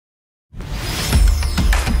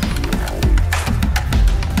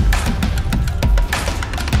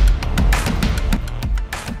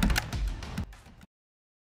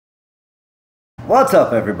What's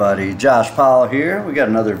up, everybody? Josh Powell here. We got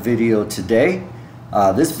another video today.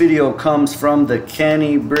 This video comes from the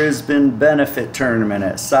Kenny Brisbane Benefit Tournament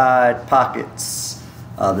at Side Pockets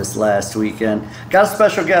this last weekend. Got a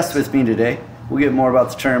special guest with me today. We'll get more about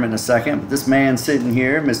the tournament in a second, but this man sitting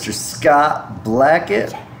here, Mr. Scott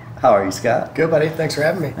Blackett. How are you, Scott? Good, buddy. Thanks for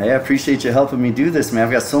having me. Hey, I appreciate you helping me do this, man.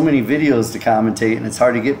 I've got so many videos to commentate, and it's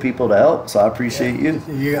hard to get people to help, so I appreciate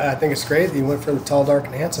you. I think it's great that you went for the tall, dark,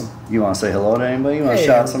 and handsome. You want to say hello to anybody? You want to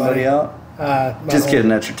shout somebody out? Just kidding,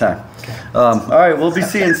 that's your time. Okay. All right, we'll be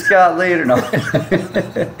seeing Scott later. No.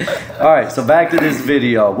 All right, so back to this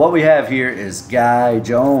video. What we have here is Guy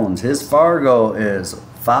Jones. His Fargo is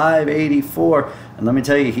 584, and let me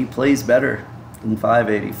tell you, he plays better than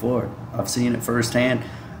 584. I've seen it firsthand.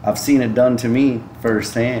 I've seen it done to me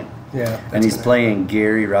firsthand. Yeah. And he's playing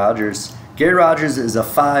Gary Rogers. Gary Rogers is a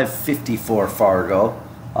 554 Fargo.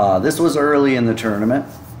 This was early in the tournament.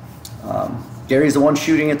 Gary's the one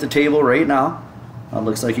shooting at the table right now.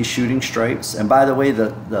 Looks like he's shooting stripes. And by the way,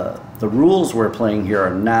 the rules we're playing here are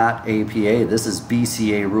not APA. This is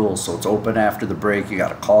BCA rules, so it's open after the break. You got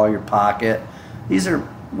to call your pocket. These are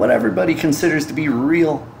what everybody considers to be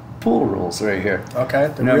real pool rules right here.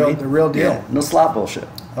 Okay, the real deal. Yeah, no slot bullshit.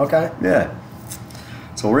 Okay. Yeah.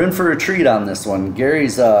 So we're in for a treat on this one.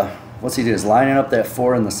 Gary's, what's he do? Is lining up that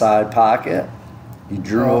 4 in the side pocket. He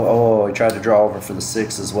drew, he tried to draw over for the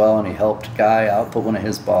 6 as well, and he helped Guy out, put one of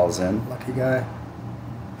his balls in. Lucky guy.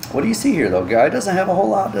 What do you see here, though? Guy doesn't have a whole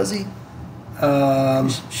lot, does he?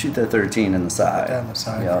 Shoot that 13 in the side. Down the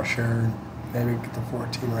side, yep. for sure. Maybe get the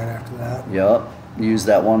 14 right after that. Yep. Use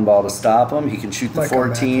that one ball to stop him. He can shoot the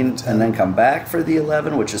 14 and then come back for the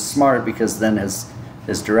 11, which is smart because then his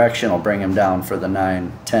direction will bring him down for the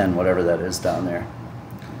 9, 10, whatever that is down there.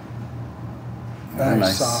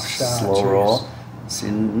 Nice soft shot. Slow roll.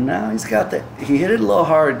 See, now he's got the, he hit it a little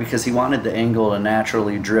hard because he wanted the angle to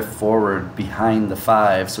naturally drift forward behind the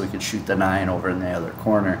 5 so he could shoot the 9 over in the other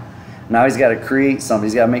corner. Now he's got to create something.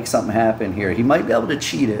 He's got to make something happen here. He might be able to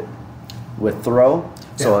cheat it with throw.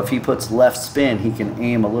 So if he puts left spin, he can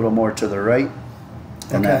aim a little more to the right,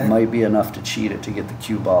 and that might be enough to cheat it to get the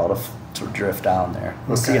cue ball to drift down there.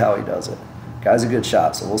 We'll see how he does it. Guy's a good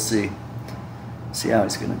shot, so we'll see how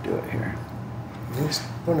he's going to do it here. He's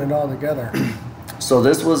putting it all together. So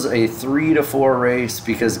this was a 3-4 race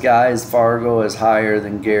because Guy's Fargo is higher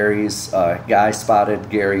than Gary's. Guy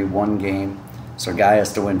spotted Gary 1 game, so Guy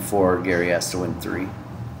has to win 4, Gary has to win 3.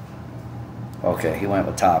 Okay, he went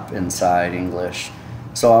with top inside English.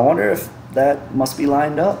 So I wonder if that must be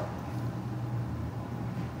lined up.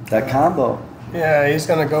 That combo. Yeah, he's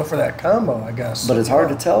going to go for that combo, I guess. But it's hard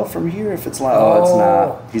to tell from here if it's lined up. Oh, it's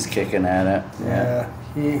not. He's kicking at it. Yeah,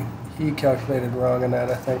 he calculated wrong in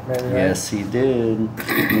that, I think, maybe. Right? Yes, he did.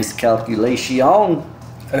 Miscalculation.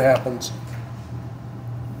 It happens.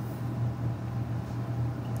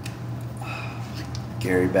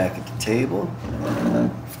 Gary back at the table.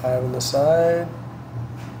 5 on the side.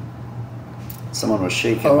 Someone was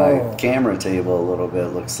shaking my camera table a little bit,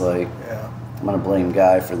 looks like. Yeah. I'm going to blame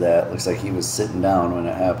Guy for that. Looks like he was sitting down when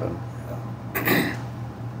it happened. Yeah.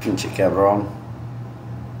 Pinche cabron.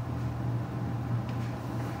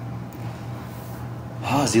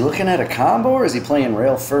 Oh, is he looking at a combo or is he playing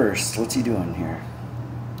rail first? What's he doing here?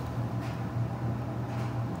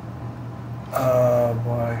 Oh,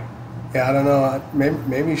 boy. Yeah, I don't know.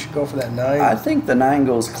 Maybe you should go for that 9. I think the 9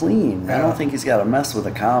 goes clean. Yeah. I don't think he's got to mess with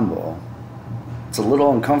a combo. It's a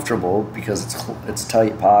little uncomfortable because it's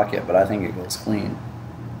tight pocket, but I think it goes clean.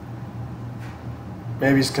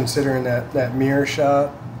 Maybe he's considering that mirror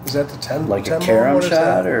shot. Is that the 10? Like a carom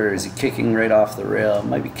shot, or is he kicking right off the rail? It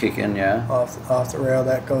might be kicking, yeah. Off the rail,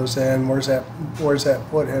 that goes in. Where's that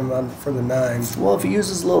put him on for the 9? Well, if he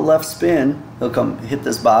uses a little left spin, he'll come hit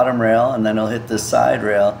this bottom rail, and then he'll hit this side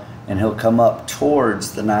rail, and he'll come up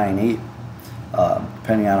towards the 9-8.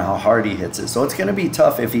 Depending on how hard he hits it. So it's going to be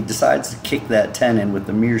tough if he decides to kick that 10 in with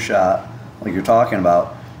the mirror shot like you're talking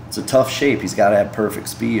about. It's a tough shape. He's got to have perfect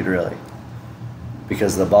speed, really,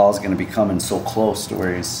 because the ball's going to be coming so close to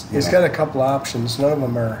where he's got a couple options. None of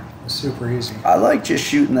them are super easy. I like just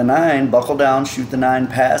shooting the 9, buckle down, shoot the 9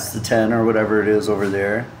 past the 10 or whatever it is over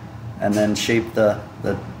there, and then shape the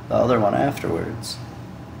other one afterwards.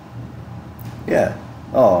 Yeah.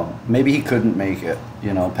 Oh, maybe he couldn't make it,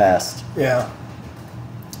 past. Yeah.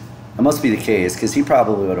 That must be the case, because he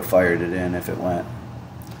probably would have fired it in if it went.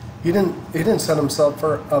 He didn't set himself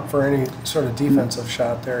up for any sort of defensive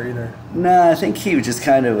shot there either. Nah, I think he just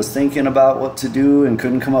kind of was thinking about what to do and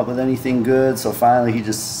couldn't come up with anything good. So finally, he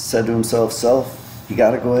just said to himself, you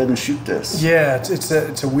got to go ahead and shoot this. Yeah,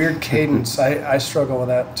 it's a weird cadence. I struggle with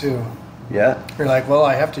that too. Yeah. You're like, well,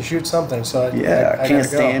 I have to shoot something, so Yeah, I can't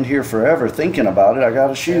gotta go. stand here forever thinking about it. I got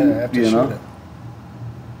to shoot, Yeah, I have to you shoot know. it.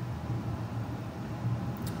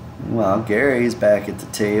 Well, Gary's back at the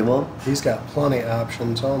table. He's got plenty of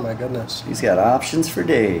options. Oh my goodness. He's got options for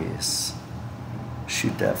days.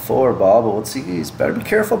 Shoot that 4 ball, but let's see. He's better be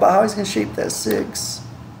careful about how he's going to shape that 6.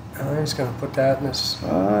 Oh, he's going to put that in this,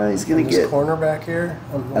 He's going to get corner back here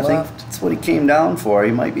on the I left. think that's what he came down for.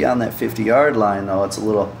 He might be on that 50-yard line, though. It's a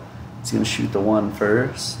little. He's going to shoot the 1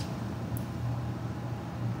 first.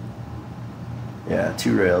 Yeah,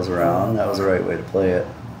 2 rails around. That was the right way to play it.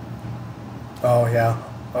 Oh, yeah.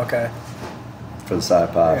 Okay. For the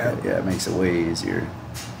side pocket. Yeah, it makes it way easier.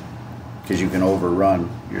 Because you can overrun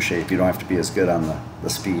your shape. You don't have to be as good on the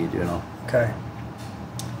speed, you know. Okay.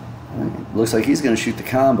 Looks like he's going to shoot the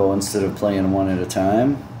combo instead of playing 1 at a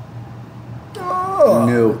time. Oh,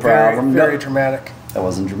 No problem. Very Nope. dramatic. That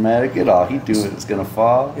wasn't dramatic at all. He knew it was going to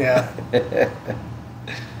fall. Yeah.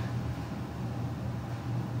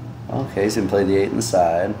 Okay, he's going to play the 8 in the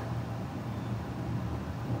side.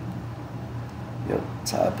 Yep,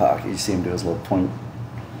 side pocket. You see him do his little point.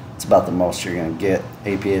 It's about the most you're going to get.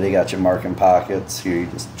 APA, they got you marking pockets. Here you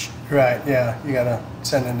just... Right, yeah. You got to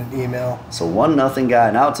send in an email. So 1-0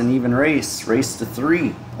 guy. Now it's an even race. Race to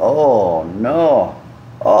 3. Oh, no.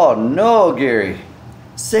 Oh, no, Gary.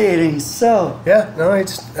 Say it ain't so. Yeah, no,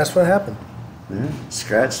 that's what happened. Yeah,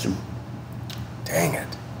 scratched him. Dang it.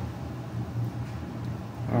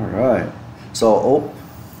 All right. So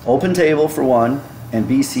open table for 1, and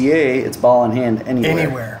BCA, it's ball in hand anywhere.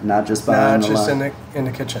 Anywhere. Not just behind Not the just line. in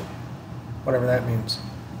the kitchen. Whatever that means.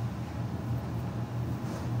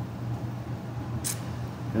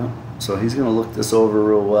 Yeah. So he's going to look this over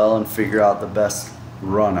real well and figure out the best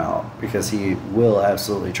run out, because he will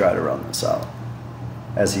absolutely try to run this out,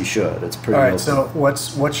 as he should. It's pretty. All right. open. So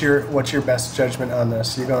what's your best judgment on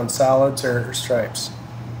this? You going solids or stripes?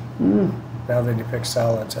 Now that you pick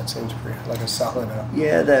solids, that seems pretty like a solid.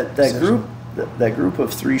 Yeah, that decision. group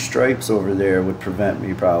of 3 stripes over there would prevent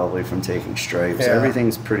me probably from taking stripes. Yeah.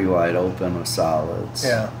 Everything's pretty wide open with solids.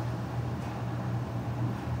 Yeah.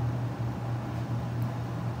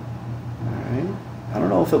 All right. I don't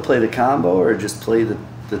know if he'll play the combo or just play the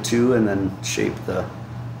 2 and then shape the.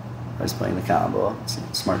 He's playing the combo. It's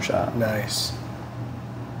a smart shot. Nice.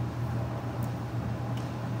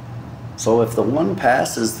 So if the 1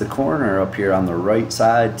 passes the corner up here on the right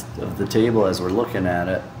side of the table as we're looking at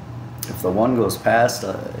it, if the 1 goes past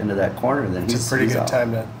into that corner, then It's he's a pretty he's good out.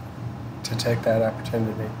 time to take that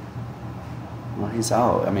opportunity. Well, he's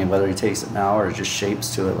out. I mean, whether he takes it now or just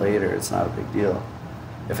shapes to it later, it's not a big deal.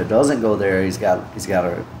 If it doesn't go there, he's got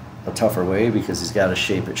a tougher way, because he's got to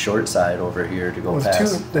shape it short side over here to go Well,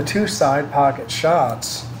 past. the 2 side pocket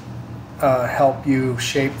shots help you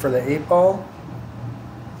shape for the 8 ball.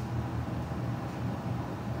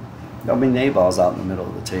 I mean, the 8 ball's out in the middle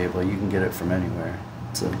of the table. You can get it from anywhere.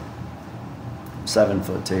 It's a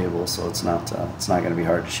 7-foot table, so it's not going to be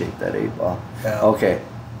hard to shape that 8 ball. Yeah. Okay,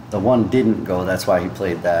 the 1 didn't go. That's why he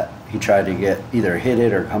played that. He tried to get either hit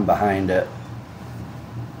it or come behind it.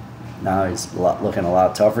 Now he's looking a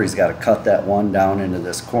lot tougher. He's got to cut that 1 down into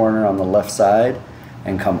this corner on the left side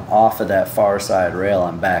and come off of that far side rail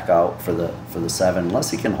and back out for the 7, unless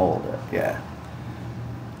he can hold it. Yeah.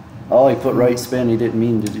 Oh, he put right spin. He didn't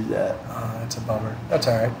mean to do that. That's a bummer. That's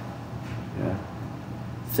all right. Yeah.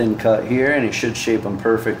 Thin cut here, and he should shape them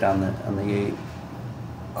perfect on the 8.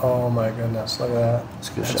 Oh my goodness! Look at that. It's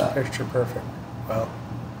a good That's shot. picture perfect. Well,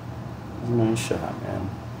 It's a nice shot, man.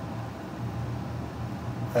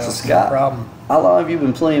 that's So, no Scott, problem. how long have you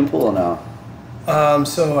been playing pool now?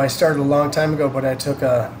 So I started a long time ago, but I took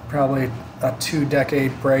probably a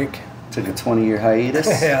 2-decade break. Took a 20-year hiatus?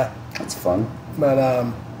 Yeah. That's fun. But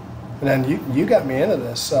and then you got me into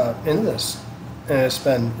this, and it's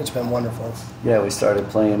been wonderful. Yeah, we started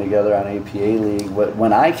playing together on APA League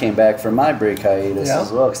when I came back from my break hiatus Yeah.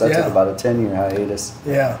 as well, because I Yeah. took about a 10-year hiatus.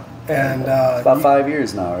 Yeah, and About 5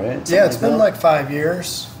 years now, right? yeah, it's Something been that? like 5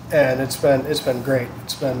 years, and it's been great.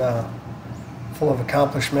 It's been full of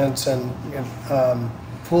accomplishments, and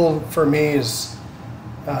pool for me is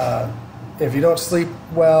if you don't sleep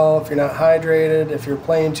well, if you're not hydrated, if you're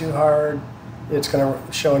playing too hard, it's going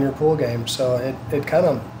to show in your pool game. So it kind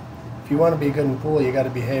of, if you want to be good in pool, you got to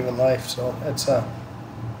behave in life. So it's a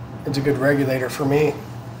good regulator for me,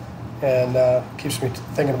 and keeps me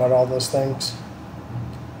thinking about all those things.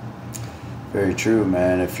 Very true,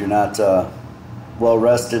 man. If you're not well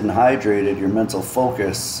rested and hydrated, your mental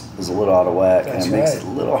focus is a little out of whack, That's and it makes right. it a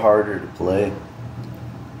little harder to play.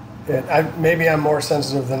 Maybe I'm more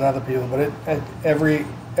sensitive than other people, but every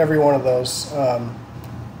one of those,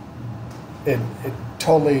 it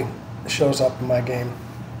totally shows up in my game.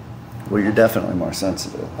 Well, you're definitely more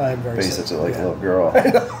sensitive. I'm very basically sensitive, like yeah. a little girl.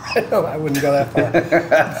 I know, I wouldn't go that far.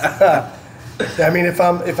 I mean, if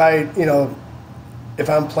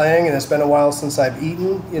I'm playing and it's been a while since I've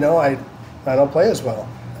eaten, I don't play as well.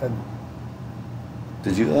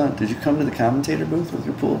 Did you come to the commentator booth with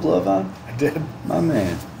your pool glove on? I did. My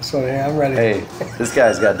man. So yeah, I'm ready. Hey, this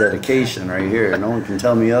guy's got dedication right here. No one can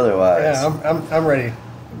tell me otherwise. Yeah, I'm ready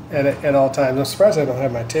at all times. I'm surprised I don't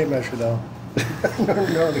have my tape measure though.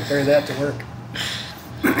 No, to carry that to work.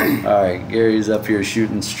 All right, Gary's up here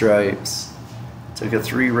shooting stripes. Took a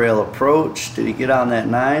 3-rail approach. Did he get on that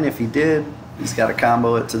 9? If he did, he's got to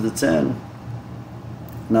combo it to the 10.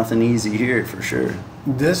 Nothing easy here for sure.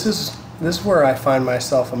 This is where I find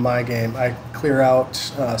myself in my game. I clear out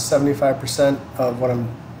 75% of what I'm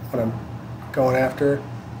going after,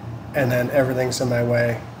 and then everything's in my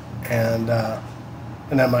way, and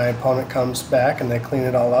then my opponent comes back and they clean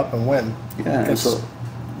it all up and win. Yeah, and so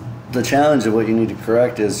the challenge of what you need to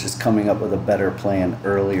correct is just coming up with a better plan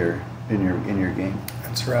earlier in your game.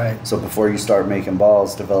 That's right. So before you start making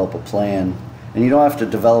balls, develop a plan. And you don't have to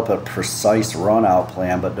develop a precise run-out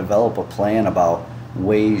plan, but develop a plan about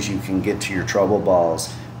ways you can get to your trouble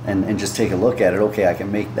balls and just take a look at it. Okay, I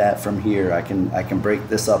can make that from here. I can break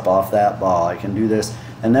this up off that ball. I can do this.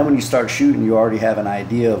 And then when you start shooting, you already have an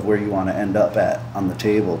idea of where you want to end up at on the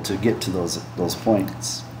table to get to those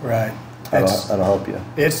points. Right. That'll help you.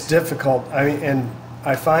 It's difficult. I mean, and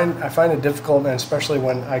I find it difficult, and especially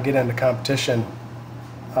when I get into competition.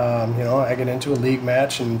 I get into a league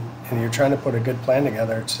match, and you're trying to put a good plan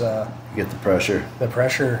together. It's you get the pressure. The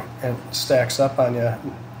pressure and stacks up on you,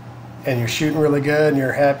 and you're shooting really good, and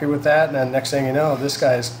you're happy with that. And then next thing you know,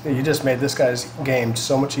 you just made this guy's game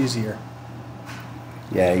so much easier.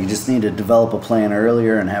 Yeah, you just need to develop a plan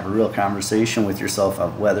earlier and have a real conversation with yourself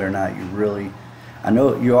of whether or not you really. I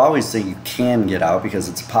know you always say you can get out because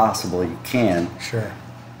it's possible you can. Sure.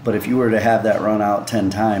 But if you were to have that run out 10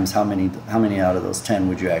 times, how many out of those 10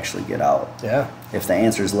 would you actually get out? Yeah. If the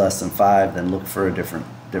answer is less than 5, then look for a different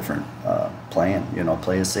plan.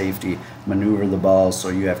 Play a safety, maneuver the ball so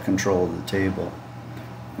you have control of the table.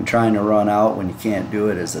 And trying to run out when you can't do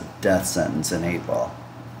it is a death sentence in 8-ball.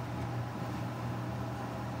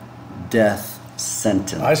 Death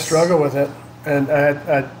sentence. I struggle with it, and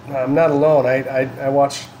I'm not alone. I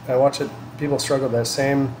watch it. People struggle with that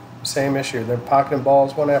same issue. They're pocketing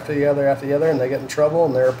balls one after the other, and they get in trouble,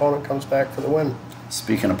 and their opponent comes back for the win.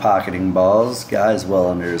 Speaking of pocketing balls, guy's well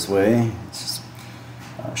under his way. He's just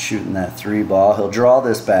shooting that 3 ball. He'll draw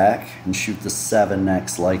this back and shoot the 7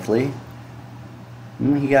 next, likely.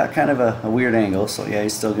 He got kind of a weird angle, so yeah,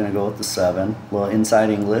 he's still going to go with the 7. A little inside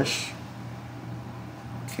English.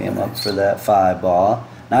 Came up for that 5 ball.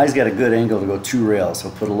 Now he's got a good angle to go 2 rails.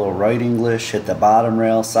 He'll put a little right English, hit the bottom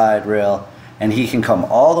rail, side rail, and he can come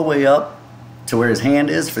all the way up to where his hand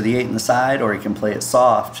is for the 8 in the side, or he can play it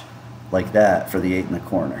soft like that for the 8 in the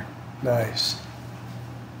corner. Nice.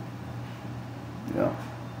 Yeah.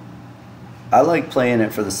 I like playing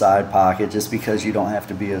it for the side pocket just because you don't have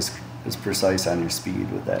to be as precise on your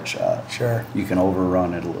speed with that shot. Sure. You can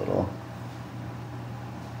overrun it a little.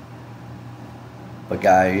 But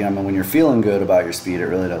guy, when you're feeling good about your speed, it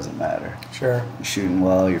really doesn't matter. Sure. You're shooting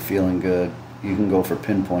well, you're feeling good. You can go for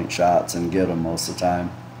pinpoint shots and get them most of the time.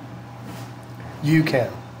 You can.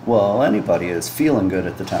 Well, anybody is feeling good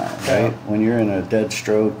at the time, right? Yeah. When you're in a dead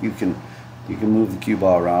stroke, you can move the cue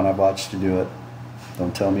ball around. I've watched you do it.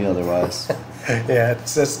 Don't tell me otherwise. Yeah,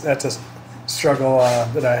 that's a struggle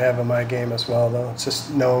that I have in my game as well, though. It's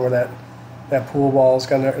just knowing where that cue ball is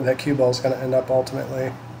gonna end up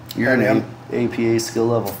ultimately. You're an APA skill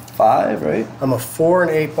level 5, right? I'm a 4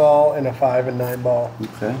 and 8 ball and a 5 and 9 ball.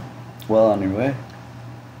 Okay. Well on your way.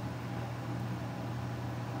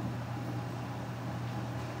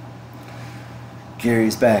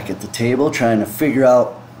 Gary's back at the table trying to figure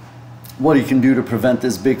out what he can do to prevent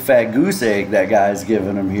this big fat goose egg that guy's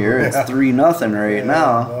giving him here. It's 3-0 right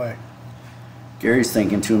now. Boy. Gary's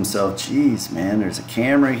thinking to himself, geez, man, there's a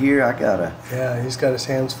camera here. Yeah, he's got his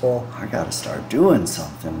hands full. I gotta start doing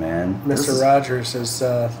something, man. Mr. Rogers is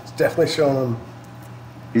definitely showing him.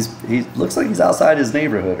 He looks like he's outside his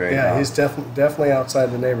neighborhood right now. Yeah, he's definitely outside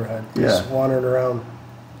the neighborhood. He's wandering around.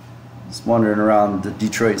 He's wandering around the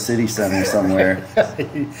Detroit City Center somewhere,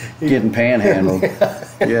 getting panhandled.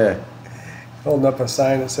 Yeah. Holding up a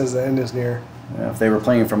sign that says the end is near. Yeah, if they were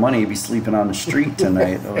playing for money, he'd be sleeping on the street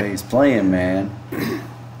tonight. The way he's playing, man.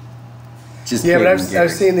 Just yeah, but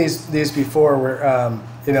I've seen these before where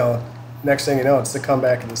next thing you know, it's the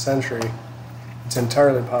comeback of the century. It's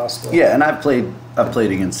entirely possible. Yeah, and I've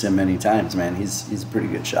played against him many times, man. He's a pretty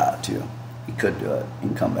good shot too. He could do it. He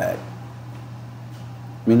can come back.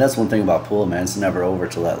 I mean, that's one thing about pool, man. It's never over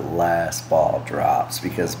till that last ball drops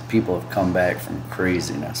because people have come back from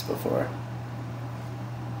craziness before.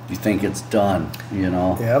 You think it's done, you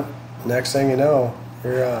know? Yep. Next thing you know,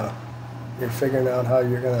 you're figuring out how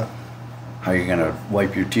you're gonna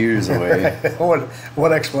wipe your tears away.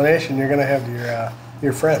 what explanation you're gonna have to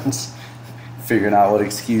your friends. Figuring out what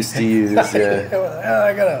excuse to use.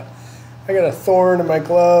 Yeah. I got a thorn in my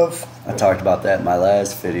glove. I talked about that in my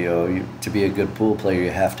last video. To be a good pool player, you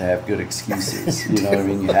have to have good excuses. You know what I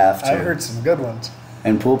mean? You have to. I heard some good ones.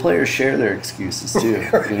 And pool players share their excuses too. You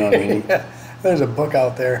know what I mean? Yeah. There's a book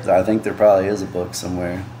out there. I think there probably is a book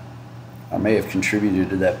somewhere. I may have contributed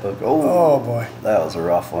to that book. Oh boy. That was a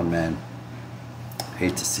rough one, man.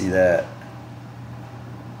 Hate to see that.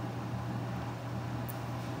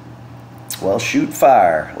 Well, shoot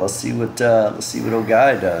fire. Let's see what old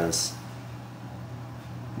guy does.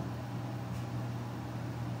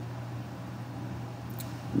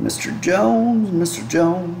 Mr. Jones, Mr.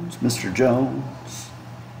 Jones, Mr. Jones.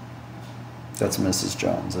 That's Mrs.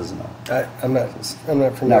 Jones, isn't it? I'm not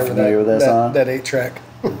familiar with that song? That 8-track.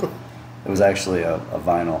 It was actually a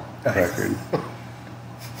vinyl record.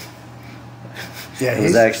 Yeah, it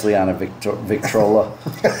was actually on a Victrola.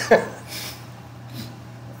 I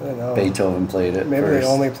don't know. Beethoven played it. Maybe first.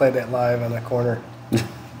 they only played it live on a corner.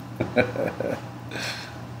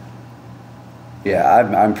 Yeah,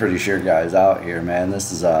 I'm pretty sure guys out here, man.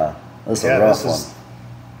 This is a rough one.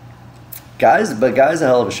 Guy's a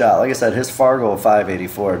hell of a shot. Like I said, his Fargo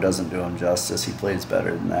 584 doesn't do him justice. He plays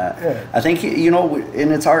better than that. Yeah. I think,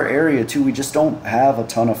 and it's our area too. We just don't have a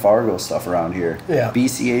ton of Fargo stuff around here. Yeah.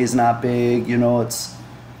 BCA is not big. It's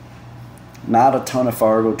not a ton of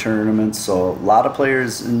Fargo tournaments. So a lot of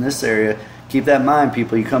players in this area, keep that in mind,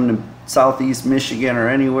 people. You come to Southeast Michigan or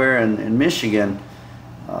anywhere in Michigan,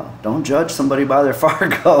 don't judge somebody by their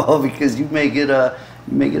Fargo because you may get a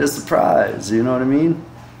surprise. You know what I mean?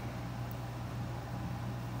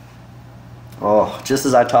 Oh, just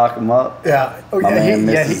as I talk him up. Yeah. Oh,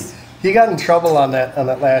 he got in trouble on that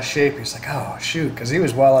last shape. He's like, oh shoot, because he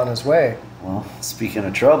was well on his way. Well, speaking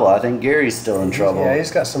of trouble, I think Gary's still in trouble. Yeah,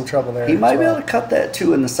 he's got some trouble there. He might be able to cut that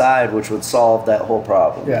 2 in the side, which would solve that whole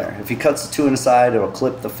problem. Yeah. There. If he cuts the 2 in the side, it'll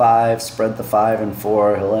clip the 5, spread the 5 and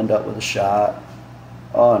 4. He'll end up with a shot.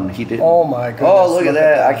 Oh, and he didn't. Oh my goodness! Oh, look at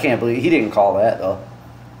that! I can't believe he didn't call that though.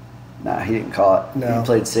 Nah, he didn't call it. No. He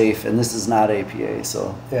played safe, and this is not APA,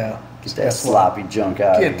 so yeah. get that sloppy junk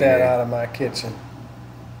out of here. Get that out of my kitchen.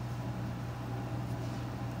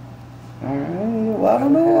 All right. Well, I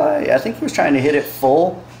don't know why. I think he was trying to hit it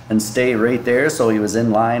full and stay right there, so he was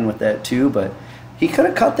in line with that 2. But he could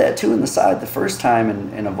have cut that 2 in the side the first time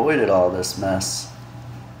and avoided all this mess.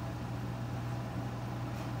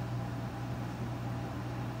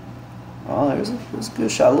 Oh, there's a good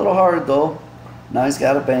shot. A little hard though. Now he's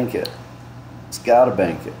got to bank it. He's got to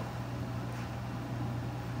bank it.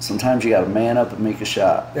 Sometimes you got to man up and make a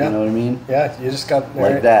shot. Yeah. You know what I mean? Yeah, you just got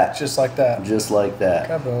like that. Just like that. Just like that.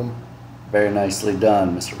 Kaboom. Very nicely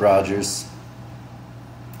done, Mr. Rogers.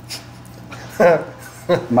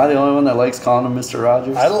 Am I the only one that likes calling him Mr.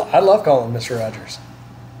 Rogers? I love calling him Mr. Rogers.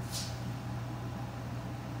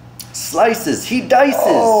 Slices. He dices.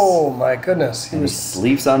 Oh my goodness. He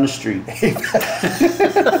sleeps on the street.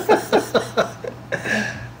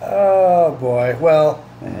 Oh boy. Well.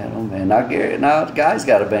 Man, oh man. Now Gary. Now the guy's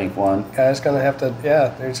got to bank one. Guy's gonna have to.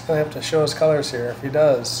 Yeah, he's gonna have to show his colors here. If he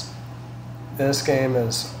does, this game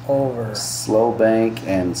is over. Slow bank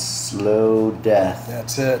and slow death.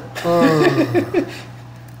 That's it.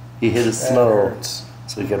 He hit it slow, hurts.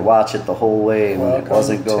 so he could watch it the whole way when it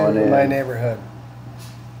wasn't going in. My neighborhood.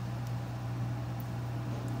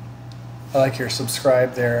 I like your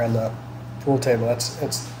subscribe there on the pool table. It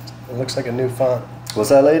looks like a new font. What's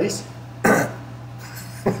that, ladies?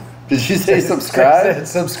 Did you say subscribe? I said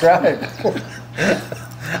subscribe.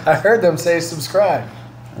 I heard them say subscribe.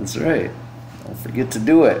 That's right. Don't forget to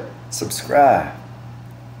do it. Subscribe.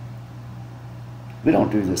 We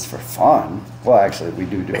don't do this for fun. Well, actually, we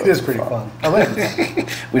do it. It is pretty fun.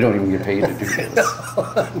 We don't even get paid to do this.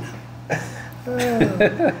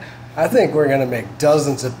 I think we're going to make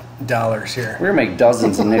dozens of dollars here. We're going to make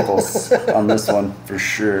dozens of nickels on this one for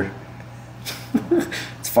sure.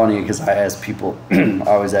 It's funny because I ask people, I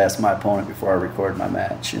always ask my opponent before I record my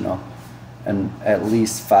match, and at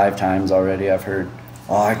least 5 times already I've heard,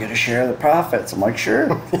 oh, I get a share of the profits. I'm like,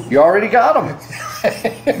 sure, you already got them.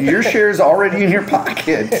 Your share's already in your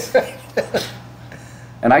pocket.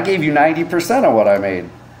 And I gave you 90% of what I made.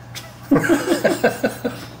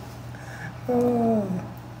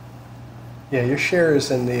 Yeah, your share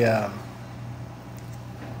is in the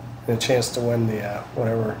chance to win the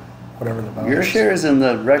whatever whatever the amount Your is. share is in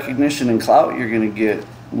the recognition and clout you're gonna get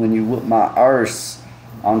when you whoop my arse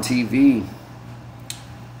on TV.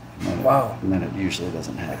 Wow. And then it usually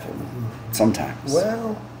doesn't happen. Sometimes.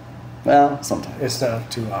 Well, sometimes. it's not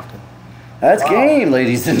too often. That's game,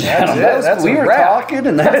 ladies and gentlemen. That's We a were wrap. talking,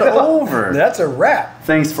 and that's over. That's a wrap.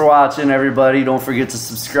 Thanks for watching, everybody. Don't forget to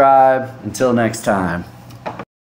subscribe. Until next time.